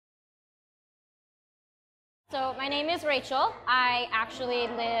So my name is Rachel. I actually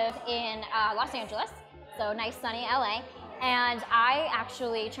live in Los Angeles, so nice sunny LA. And I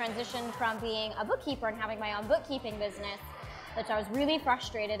actually transitioned from being a bookkeeper and having my own bookkeeping business, which I was really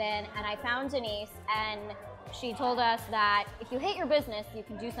frustrated in. And I found Denise, and she told us that if you hate your business, you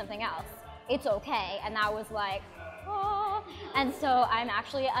can do something else. It's okay. And that was like, oh. And so I'm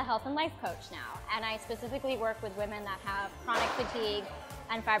actually a health and life coach now. And I specifically work with women that have chronic fatigue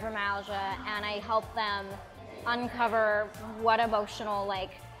and fibromyalgia, and I help them uncover what emotional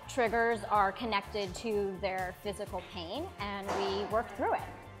triggers are connected to their physical pain, and we work through it.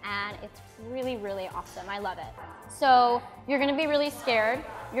 And it's really, really awesome. I love it. So you're gonna be really scared.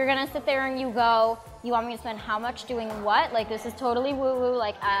 You're gonna sit there and you go, you want me to spend how much doing what? Like, this is totally woo-woo,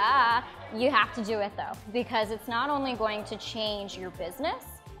 You have to do it though, because it's not only going to change your business,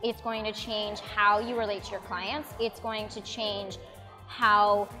 it's going to change how you relate to your clients. It's going to change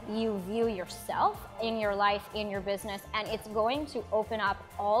how you view yourself in your life, in your business, and it's going to open up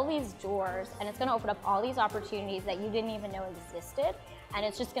all these doors, and it's going to open up all these opportunities that you didn't even know existed, and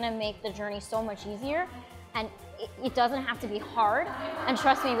it's just going to make the journey so much easier. And it doesn't have to be hard, and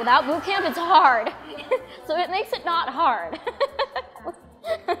trust me, without bootcamp it's hard. So it makes it not hard.